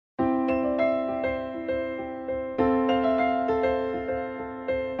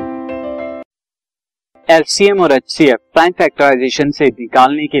LCM और HCF prime factorisation से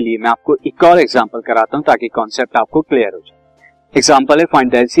निकालने के लिए मैं आपको एक और एग्जांपल कराता हूं ताकि कॉन्सेप्ट आपको क्लियर हो जाए। एग्जांपल है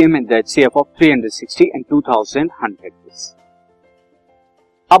find the LCM and the HCF of 360 and 2100।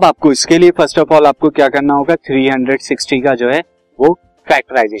 अब आपको इसके लिए फर्स्ट ऑफ ऑल आपको क्या करना होगा, 360 का जो है वो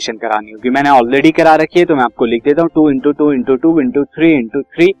फैक्टराइजेशन करानी होगी। मैंने ऑलरेडी करा रखी है तो मैं आपको लिख देता हूँ 2 into 2 into 2 into 3 into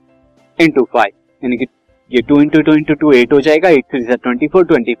 3 into 5, यानी कि ये 2 इंटू 2 इंटू 2 8 हो जाएगा, 8 3 जा 24,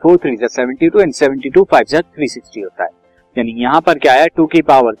 24 3 जा 72 एंड 72 5 जा 360 होता है। यानी यहाँ पर क्या आया 2 की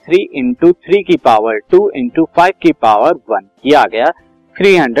पावर 3 इंटू 3 की पावर 2 इंटू 5 की पावर 1, ये आ गया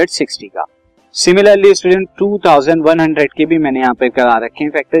 360 का। सिमिलरली स्टूडेंट 2100 के भी मैंने यहाँ पे करा रखे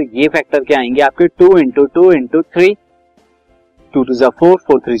हैं फैक्टर। ये फैक्टर क्या आएंगे आपके 2 इंटू 2 इंटू 3, 2 2 जा 4,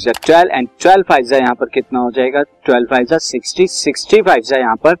 4 3 जा 12 एंड 12 5 जा यहाँ पर कितना हो जाएगा, 12 5 जा 60, 60 5 जा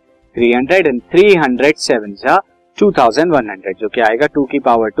यहाँ पर 300 एंड 307 जा 2100, जो कि आएगा 2 की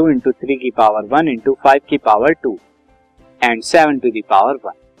पावर 2 इंटू 3 की पावर 1 इंटू 5 की power 2 and 7 to the power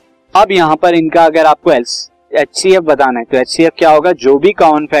 1। अब यहाँ पर इनका अगर आपको एचसीएफ बताना है तो एचसीएफ क्या होगा, जो भी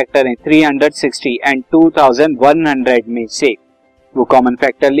कॉमन फैक्टर है 360 एंड 2100 में से वो कॉमन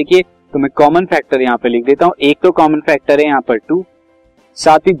फैक्टर लिखिए। तो मैं कॉमन फैक्टर यहाँ पे लिख देता हूँ। एक तो कॉमन फैक्टर है यहाँ पर 2,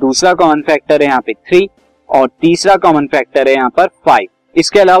 साथ ही दूसरा कॉमन फैक्टर है यहाँ पे 3 और तीसरा कॉमन फैक्टर है यहाँ पर 5।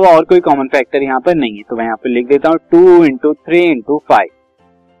 इसके अलावा और कोई कॉमन फैक्टर यहाँ पर नहीं है, तो मैं यहाँ पे लिख देता हूँ 2 इंटू 3 इंटू 5।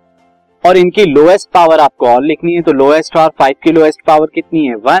 और इनकी लोएस्ट पावर आपको और लिखनी है, तो लोएस्ट और 5 की लोएस्ट पावर कितनी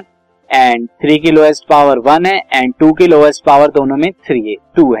है 1 एंड 3 की लोएस्ट पावर 1 है एंड 2 की लोएस्ट पावर दोनों में 3 है,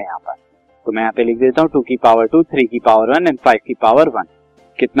 2 है यहाँ पर। तो मैं यहाँ पे लिख देता हूँ 2 की पावर 2, 3 की पावर 1 एंड 5 की पावर 1।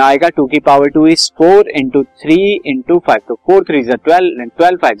 कितना आएगा, 2 की पावर 2 इज 4 इंटू 3 इंटू 5, तो 4 3 जा 12 एंड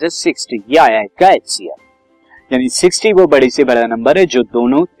 12 5 जा 60, ये आया इसका एचसीएफ। यानी 60 वो बड़ी से बड़ा नंबर है जो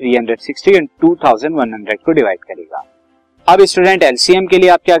दोनों 360 एंड 2100 को डिवाइड करेगा। अब स्टूडेंट एलसीएम के लिए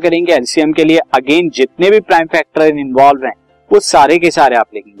आप क्या करेंगे, एलसीएम के लिए अगेन जितने भी प्राइम फैक्टर इन्वॉल्व हैं वो सारे के सारे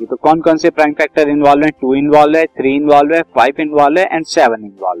आप लिखेंगे। तो कौन कौन से प्राइम फैक्टर इन्वॉल्व हैं, 2 इन्वॉल्व है, 3 इन्वॉल्व है, 5 इन्वॉल्व है एंड 7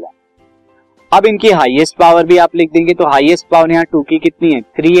 इन्वॉल्व है। अब इनकी हाईएस्ट पावर भी आप लिख देंगे। तो हाईएस्ट पावर यहाँ 2 की कितनी है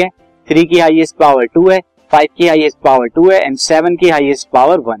 3 है, 3 की हाईएस्ट पावर 2 है, 5 की हाईएस्ट पावर 2 है एंड 7 की हाईएस्ट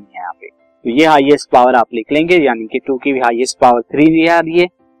पावर 1 है यहाँ पे। तो ये हाईएस्ट पावर आप लिख लेंगे, यानी कि 2 की हाईएस्ट पावर 3 आ रही है,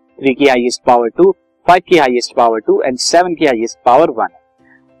 3 की हाईएस्ट पावर 2, 5 की हाईएस्ट पावर 2 एंड 7 की हाईएस्ट पावर 1 है।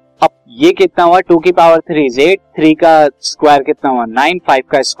 अब ये कितना हुआ, 2 की पावर 3 इज 8, 3 का स्क्वायर कितना हुआ 9, 5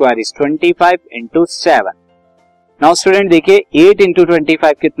 का square is 25 into 7। Now student देखिए 8 इंटू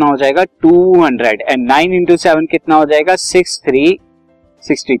 25 कितना हो जाएगा 200 एंड 9 इंटू 7 कितना हो जाएगा 63।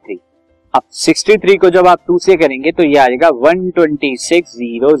 अब 63 को जब आप 2 से करेंगे तो ये आएगा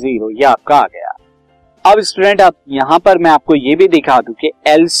 12600, ये आपका आ गया। अब स्टूडेंट आप यहाँ पर मैं आपको ये भी दिखा दूं कि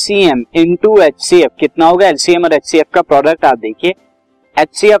एलसीएम इनटू एचसीएफ कितना होगा। एलसीएम और एचसीएफ का प्रोडक्ट आप देखिए,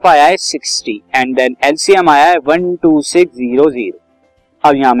 एचसीएफ आया है 60 एंड देन एलसीएम आया है 12600।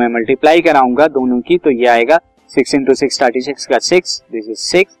 अब यहाँ मैं मल्टीप्लाई कराऊंगा दोनों की, तो ये आएगा 6 इंटू 6 36 का 6, this is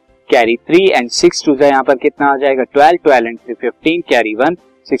 6 carry 3 and 6 to यहाँ पर कितना आ जाएगा 12, 12 एंड 3 15 कैरी 1,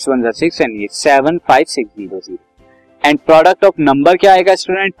 6 1 जा 6 एंड ये 75600। एंड प्रोडक्ट ऑफ नंबर क्या आएगा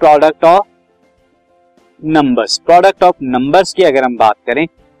student, product of numbers. Product of numbers की अगर हम बात करें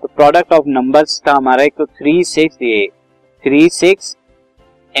तो प्रोडक्ट ऑफ नंबर्स था हमारा एक तो 36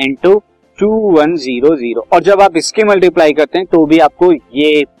 इंटू 2100 और जब आप इसके मल्टीप्लाई करते हैं तो भी आपको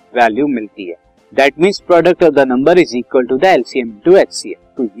ये वैल्यू मिलती है। That means product of the number is equal to the LCM into HCF.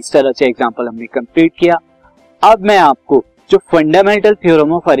 तो इस तरह से एग्जांपल हमने कंप्लीट किया। अब मैं आपको जो फंडामेंटल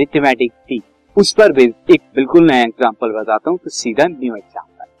थ्योरम ऑफ अरिथमेटिक थी उस पर भी एक बिल्कुल नया एग्जांपल बताता हूं, तो सीधा new example.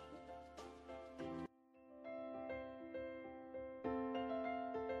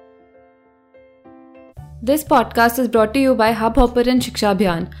 This podcast is brought to you bye hub hopper and शिक्षा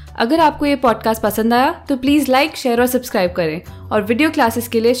अभियान। अगर आपको ये पॉडकास्ट पसंद आया तो प्लीज़ लाइक, शेयर और सब्सक्राइब करें और वीडियो क्लासेस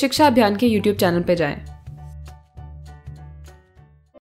के लिए शिक्षा अभियान के यूट्यूब चैनल पर जाएं।